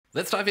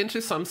Let's dive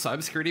into some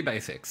cybersecurity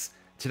basics.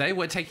 Today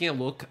we're taking a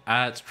look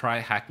at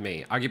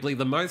TryHackMe, arguably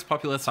the most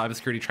popular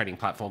cybersecurity training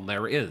platform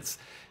there is.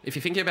 If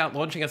you're thinking about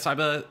launching a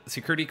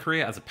cybersecurity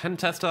career as a pen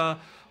tester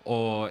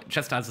or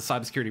just as a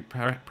cybersecurity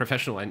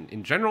professional and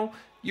in general,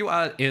 you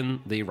are in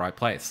the right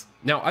place.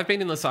 Now, I've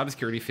been in the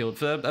cybersecurity field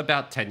for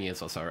about 10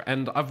 years or so,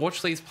 and I've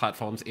watched these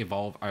platforms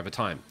evolve over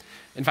time.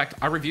 In fact,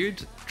 I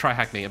reviewed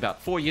TryHackMe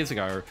about 4 years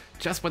ago,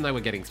 just when they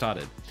were getting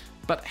started.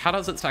 But how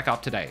does it stack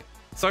up today?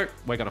 So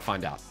we're going to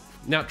find out.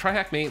 Now,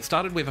 TryHackMe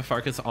started with a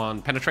focus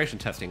on penetration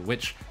testing,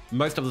 which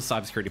most of the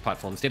cybersecurity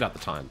platforms did at the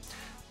time.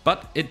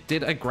 But it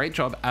did a great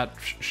job at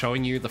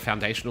showing you the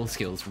foundational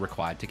skills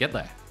required to get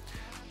there.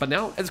 But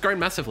now it's grown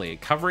massively,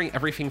 covering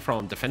everything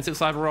from defensive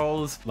cyber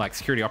roles like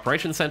Security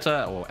Operations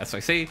Center or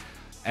SOC,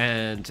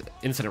 and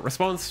incident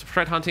response,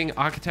 threat hunting,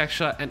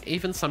 architecture, and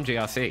even some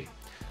GRC.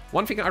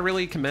 One thing I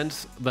really commend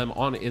them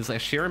on is their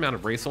sheer amount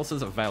of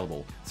resources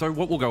available. So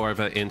what we'll go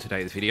over in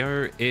today's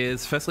video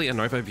is firstly an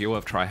overview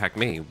of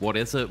TryHackMe. What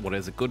is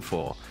it good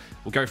for?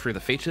 We'll go through the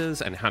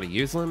features and how to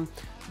use them,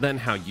 then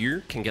how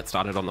you can get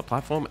started on the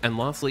platform, and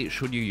lastly,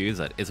 should you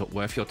use it? Is it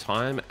worth your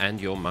time and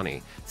your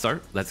money? So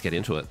let's get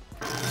into it.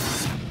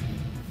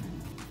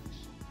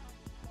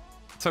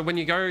 So when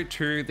you go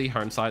to the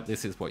home site,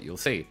 this is what you'll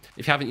see.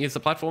 If you haven't used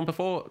the platform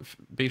before,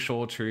 be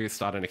sure to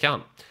start an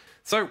account.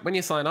 So when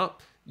you sign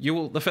up,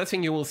 the first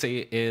thing you will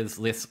see is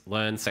this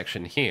Learn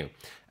section here.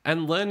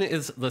 And Learn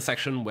is the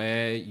section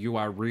where you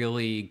are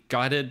really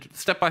guided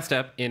step by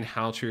step in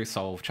how to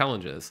solve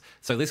challenges.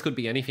 So this could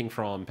be anything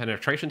from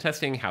penetration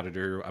testing, how to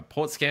do a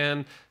port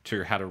scan,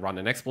 to how to run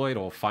an exploit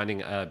or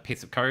finding a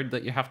piece of code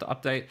that you have to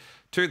update,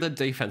 to the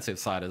defensive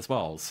side as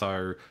well.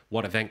 So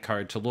what event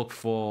code to look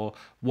for,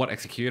 what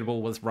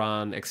executable was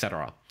run,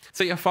 etc.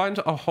 So you'll find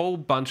a whole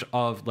bunch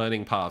of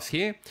learning paths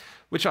here,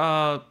 which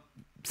are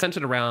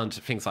centered around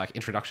things like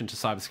introduction to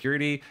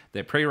cybersecurity,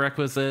 their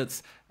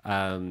prerequisites,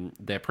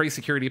 their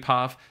pre-security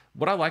path.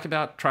 What I like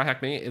about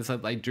TryHackMe is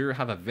that they do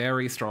have a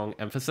very strong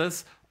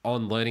emphasis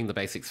on learning the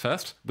basics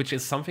first, which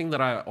is something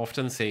that I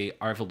often see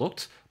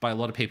overlooked by a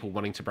lot of people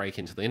wanting to break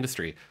into the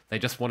industry. They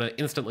just want to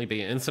instantly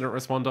be an incident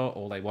responder,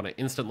 or they want to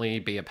instantly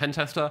be a pen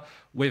tester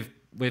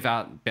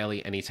without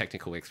barely any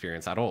technical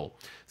experience at all.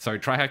 So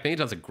TryHackMe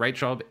does a great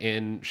job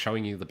in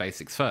showing you the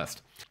basics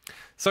first.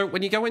 So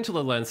when you go into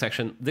the Learn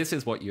section, this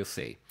is what you'll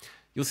see.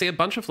 You'll see a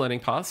bunch of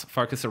learning paths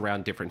focused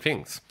around different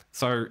things.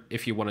 So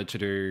if you wanted to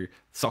do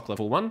SOC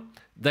level 1,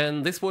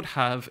 then this would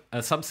have a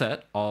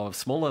subset of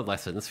smaller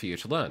lessons for you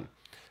to learn.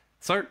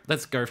 So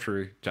let's go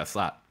through just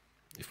that.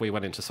 If we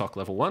went into SOC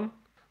level 1,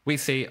 we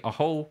see a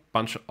whole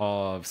bunch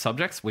of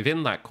subjects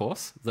within that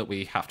course that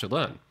we have to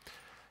learn.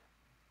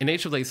 In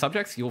each of these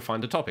subjects, you'll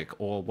find a topic,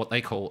 or what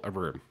they call a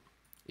room.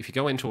 If you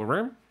go into a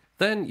room,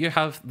 then you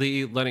have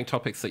the learning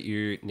topics that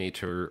you need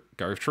to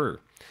go through.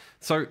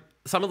 So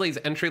some of these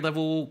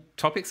entry-level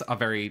topics are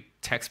very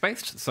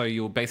text-based, so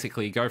you'll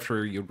basically go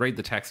through, you'll read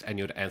the text and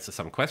you'd answer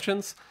some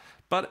questions,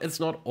 but it's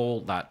not all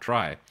that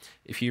dry.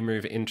 If you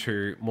move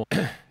into more,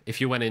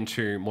 if you went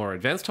into more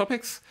advanced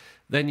topics,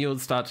 then you'll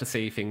start to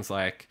see things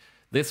like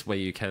this, where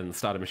you can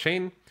start a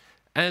machine,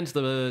 and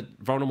the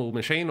vulnerable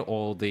machine,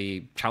 or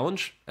the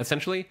challenge,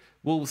 essentially,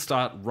 will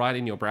start right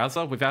in your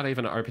browser without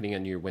even opening a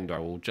new window.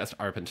 It will just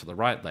open to the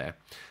right there.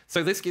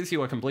 So this gives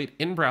you a complete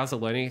in-browser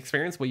learning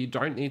experience where you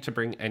don't need to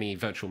bring any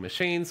virtual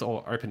machines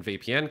or open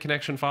VPN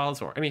connection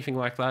files or anything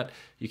like that.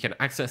 You can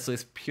access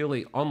this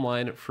purely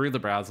online through the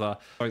browser.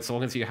 So as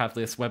long as you have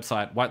this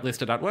website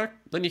whitelisted at work,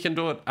 then you can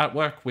do it at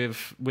work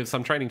with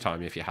some training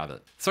time if you have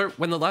it. So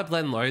when the lab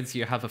then loads,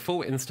 you have a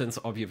full instance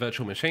of your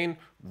virtual machine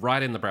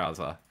right in the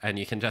browser, and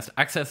you can just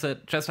access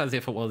it just as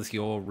if it was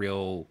your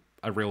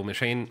a real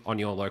machine on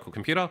your local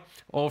computer,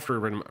 or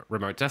through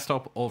remote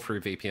desktop, or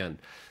through VPN.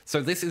 So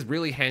this is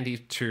really handy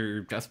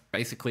to just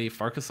basically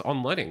focus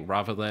on learning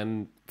rather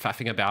than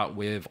faffing about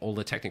with all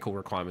the technical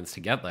requirements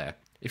to get there.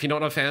 If you're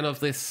not a fan of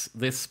this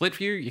split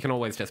view, you can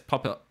always just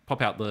pop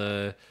out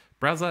the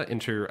browser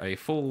into a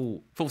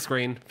full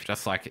screen,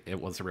 just like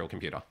it was a real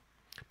computer.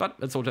 But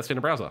it's all just in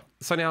a browser.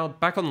 So now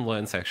back on the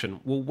Learn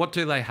section, well, what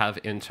do they have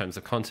in terms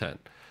of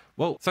content?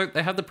 Well, so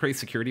they have the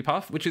pre-security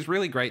path, which is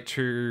really great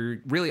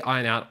to really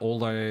iron out all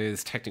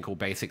those technical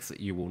basics that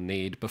you will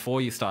need before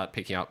you start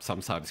picking up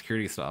some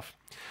cybersecurity stuff.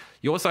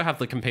 You also have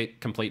the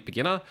complete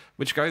beginner,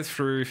 which goes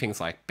through things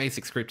like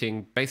basic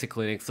scripting, basic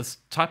Linux, this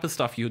type of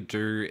stuff you'd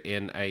do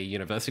in a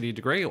university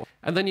degree.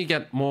 And then you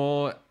get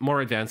more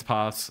advanced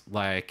paths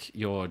like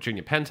your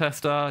junior pen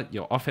tester,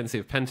 your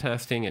offensive pen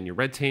testing, and your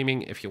red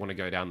teaming if you want to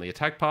go down the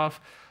attack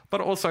path,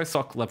 but also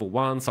SOC level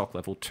 1, SOC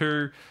level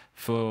 2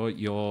 for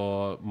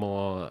your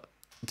more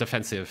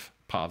defensive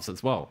paths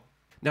as well.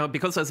 Now,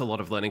 because there's a lot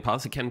of learning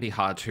paths, it can be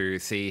hard to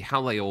see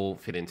how they all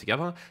fit in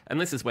together. And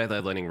this is where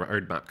the learning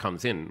roadmap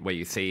comes in, where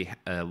you see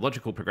a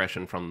logical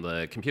progression from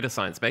the computer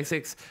science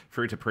basics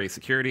through to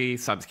pre-security,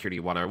 cybersecurity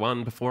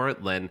 101 before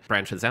it then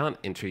branches out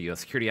into your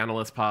security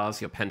analyst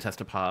paths, your pen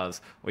tester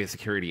paths, or your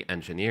security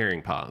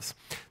engineering paths.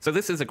 So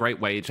this is a great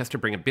way just to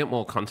bring a bit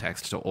more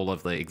context to all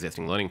of the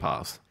existing learning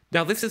paths.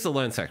 Now, this is the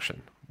Learn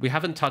section. we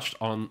haven't touched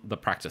on the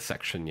practice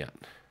section yet.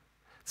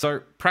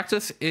 So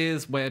practice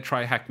is where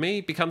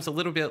TryHackMe becomes a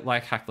little bit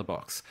like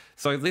HackTheBox.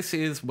 So this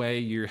is where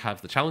you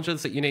have the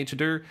challenges that you need to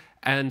do,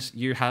 and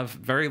you have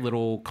very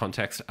little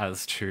context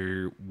as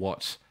to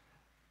what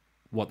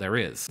there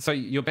is. So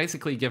you're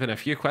basically given a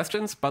few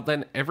questions, but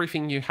then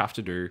everything you have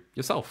to do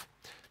yourself.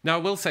 Now, I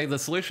will say the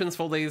solutions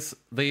for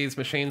these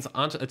machines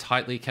aren't a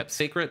tightly kept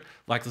secret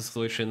like the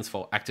solutions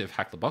for active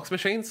HackTheBox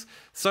machines.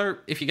 So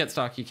if you get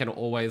stuck, you can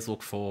always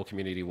look for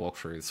community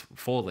walkthroughs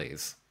for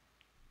these.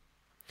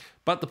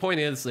 But the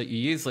point is that you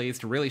use these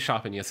to really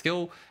sharpen your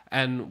skill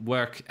and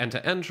work end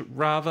to end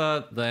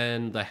rather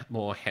than the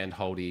more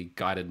hand-holdy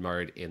guided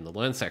mode in the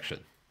Learn section.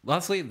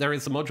 Lastly, there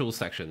is the modules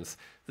sections.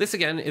 This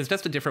again is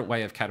just a different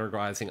way of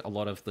categorizing a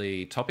lot of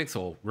the topics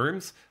or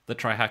rooms that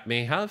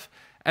TryHackMe have,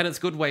 and it's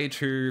a good way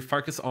to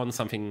focus on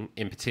something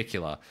in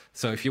particular.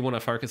 So if you want to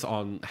focus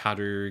on how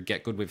to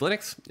get good with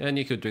Linux, then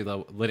you could do the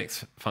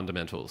Linux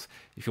fundamentals.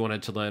 If you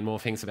wanted to learn more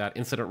things about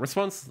incident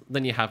response,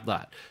 then you have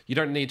that. You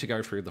don't need to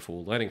go through the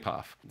full learning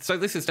path. So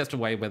this is just a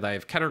way where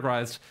they've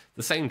categorized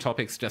the same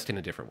topics just in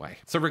a different way.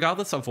 So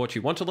regardless of what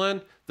you want to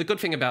learn, the good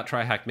thing about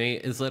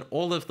TryHackMe is that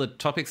all of the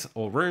topics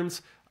or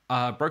rooms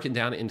are broken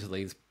down into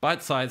these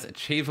bite-sized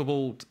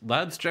achievable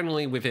labs,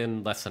 generally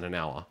within less than an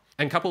hour.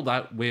 And couple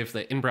that with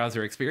the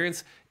in-browser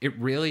experience, it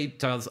really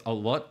does a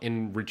lot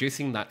in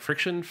reducing that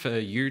friction for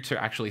you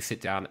to actually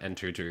sit down and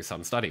to do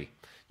some study.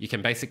 You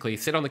can basically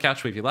sit on the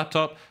couch with your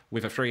laptop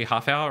with a free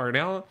half hour or an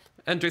hour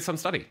and do some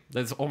study.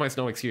 There's almost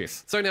no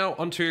excuse. So now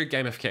onto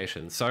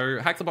gamification. So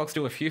HackTheBox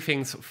do a few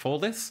things for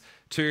this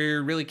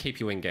to really keep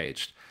you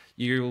engaged.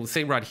 You'll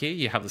see right here,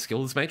 you have the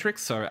skills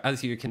matrix. So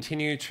as you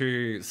continue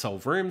to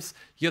solve rooms,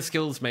 your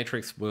skills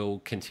matrix will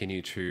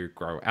continue to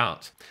grow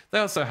out. They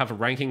also have a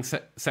ranking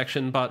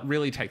section, but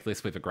really take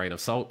this with a grain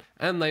of salt.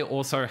 And they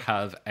also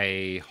have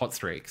a hot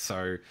streak.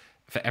 So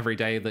for every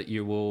day that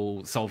you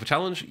will solve a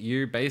challenge,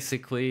 you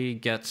basically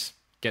get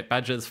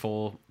badges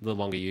for the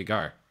longer you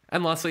go.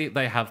 And lastly,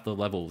 they have the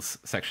levels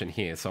section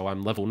here. So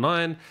I'm level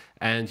 9,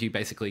 and you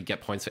basically get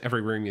points for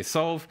every room you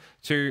solve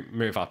to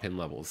move up in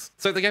levels.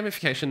 So the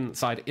gamification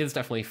side is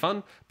definitely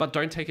fun, but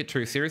don't take it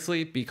too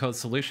seriously because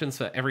solutions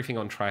for everything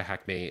on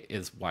TryHackMe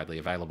is widely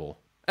available.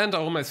 And I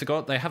almost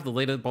forgot, they have the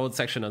leaderboard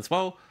section as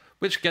well,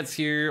 which gets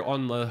you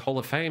on the Hall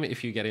of Fame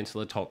if you get into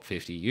the top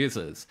 50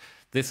 users.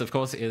 This, of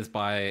course, is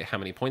by how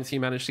many points you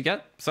manage to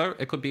get, so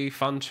it could be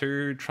fun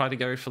to try to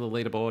go for the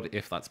leaderboard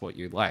if that's what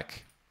you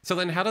like. So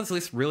then how does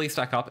this really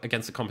stack up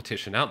against the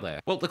competition out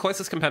there? Well, the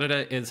closest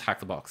competitor is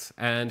HackTheBox,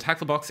 and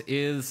HackTheBox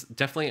is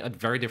definitely a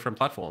very different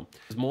platform.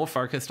 It's more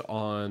focused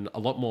on a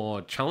lot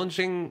more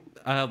challenging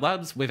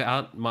labs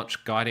without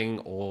much guiding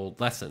or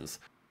lessons,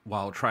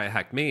 while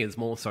TryHackMe is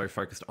more so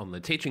focused on the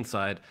teaching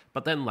side,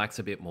 but then lacks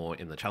a bit more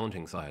in the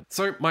challenging side.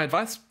 So my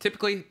advice,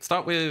 typically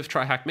start with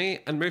TryHackMe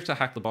and move to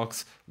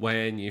HackTheBox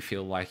when you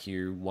feel like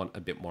you want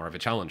a bit more of a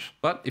challenge.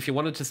 But if you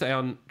wanted to stay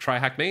on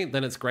TryHackMe,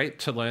 then it's great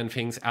to learn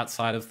things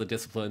outside of the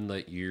discipline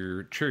that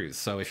you choose.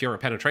 So if you're a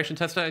penetration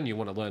tester and you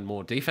want to learn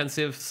more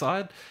defensive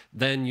side,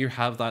 then you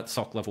have that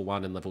SOC level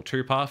 1 and level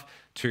 2 path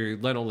to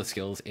learn all the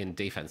skills in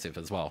defensive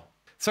as well.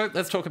 So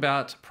let's talk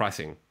about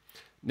pricing.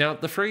 Now,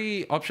 the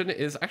free option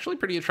is actually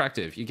pretty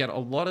attractive. You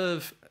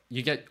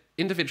get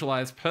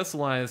individualized,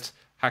 personalized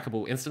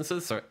hackable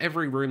instances. So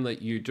every room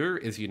that you do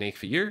is unique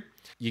for you.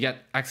 You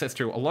get access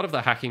to a lot of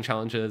the hacking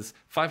challenges,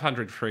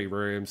 500 free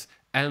rooms,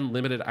 and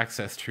limited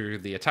access to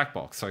the attack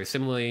box. So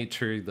similarly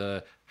to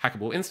the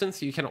hackable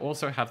instance, you can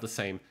also have the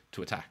same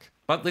to attack.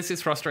 But this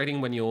is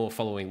frustrating when you're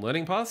following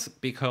learning paths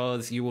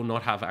because you will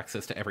not have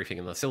access to everything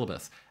in the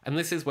syllabus. And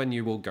this is when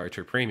you will go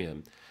to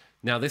premium.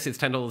 Now, this is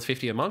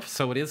 $10.50 a month,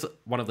 so it is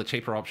one of the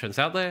cheaper options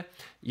out there.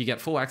 You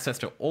get full access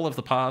to all of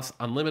the paths,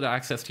 unlimited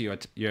access to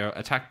your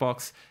attack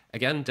box,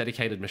 again,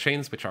 dedicated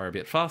machines, which are a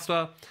bit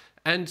faster,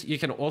 and you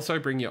can also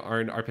bring your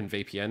own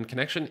OpenVPN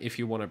connection if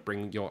you want to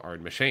bring your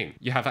own machine.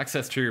 You have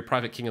access to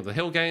private King of the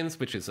Hill games,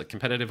 which is a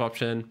competitive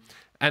option,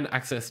 and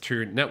access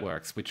to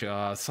networks, which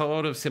are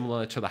sort of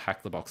similar to the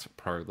HackTheBox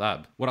Pro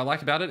Lab. What I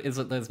like about it is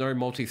that there's no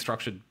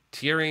multi-structured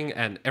tiering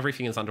and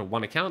everything is under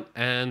one account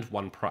and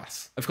one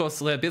price. Of course,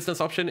 their business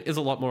option is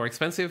a lot more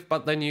expensive,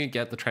 but then you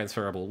get the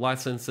transferable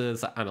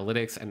licenses,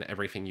 analytics, and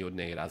everything you would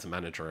need as a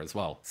manager as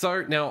well.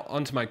 So now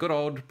onto my good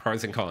old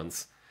pros and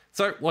cons.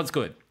 So what's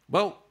good?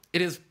 Well,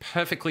 it is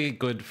perfectly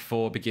good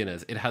for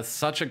beginners. It has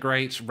such a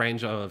great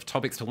range of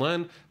topics to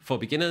learn for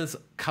beginners,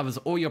 covers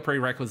all your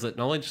prerequisite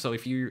knowledge. So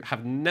if you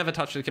have never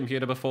touched a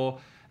computer before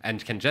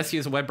and can just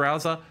use a web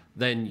browser,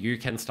 then you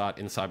can start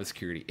in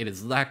cybersecurity. It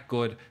is that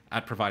good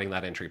at providing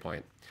that entry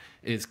point.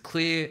 It is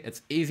clear,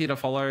 it's easy to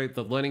follow.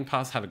 The learning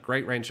paths have a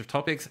great range of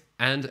topics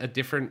and a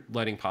different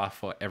learning path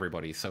for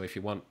everybody. So if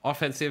you want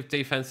offensive,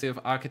 defensive,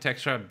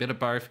 architecture, a bit of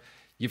both,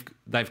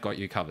 they've got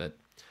you covered.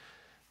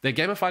 Their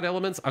gamified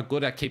elements are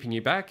good at keeping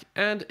you back,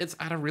 and it's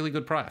at a really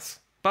good price.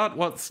 But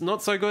what's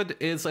not so good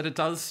is that it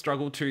does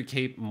struggle to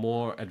keep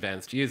more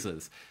advanced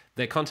users.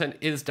 Their content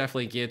is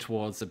definitely geared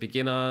towards the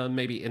beginner,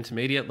 maybe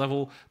intermediate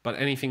level, but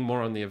anything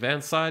more on the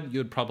advanced side,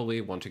 you'd probably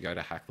want to go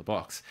to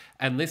HackTheBox.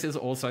 And this is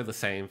also the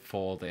same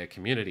for their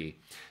community.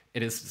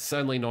 It is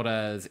certainly not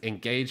as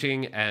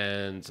engaging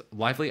and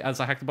lively as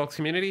the HackTheBox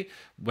community,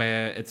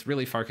 where it's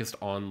really focused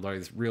on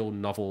those real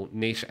novel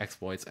niche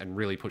exploits and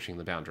really pushing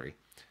the boundary.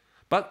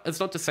 But it's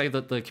not to say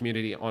that the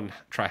community on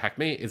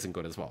TryHackMe isn't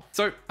good as well.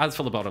 So as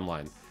for the bottom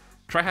line,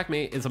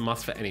 TryHackMe is a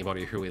must for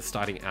anybody who is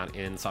starting out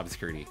in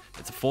cybersecurity.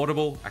 It's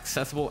affordable,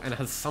 accessible, and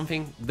has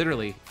something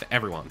literally for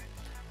everyone.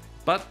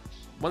 But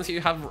once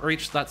you have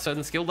reached that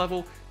certain skill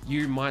level,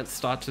 you might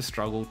start to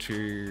struggle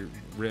to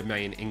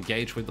remain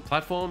engaged with the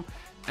platform,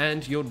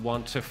 and you'd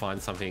want to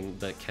find something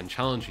that can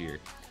challenge you.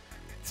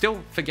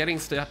 Still, for getting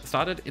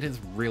started, it is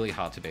really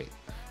hard to beat.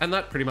 And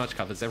that pretty much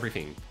covers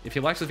everything. If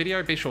you liked the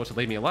video, be sure to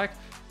leave me a like.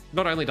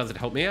 Not only does it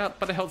help me out,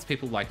 but it helps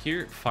people like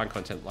you find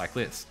content like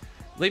this.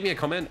 Leave me a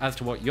comment as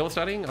to what you're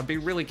studying, I'd be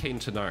really keen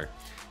to know.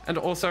 And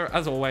also,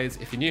 as always,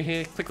 if you're new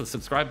here, click the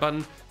subscribe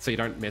button so you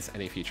don't miss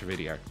any future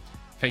video.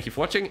 Thank you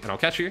for watching, and I'll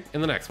catch you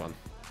in the next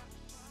one.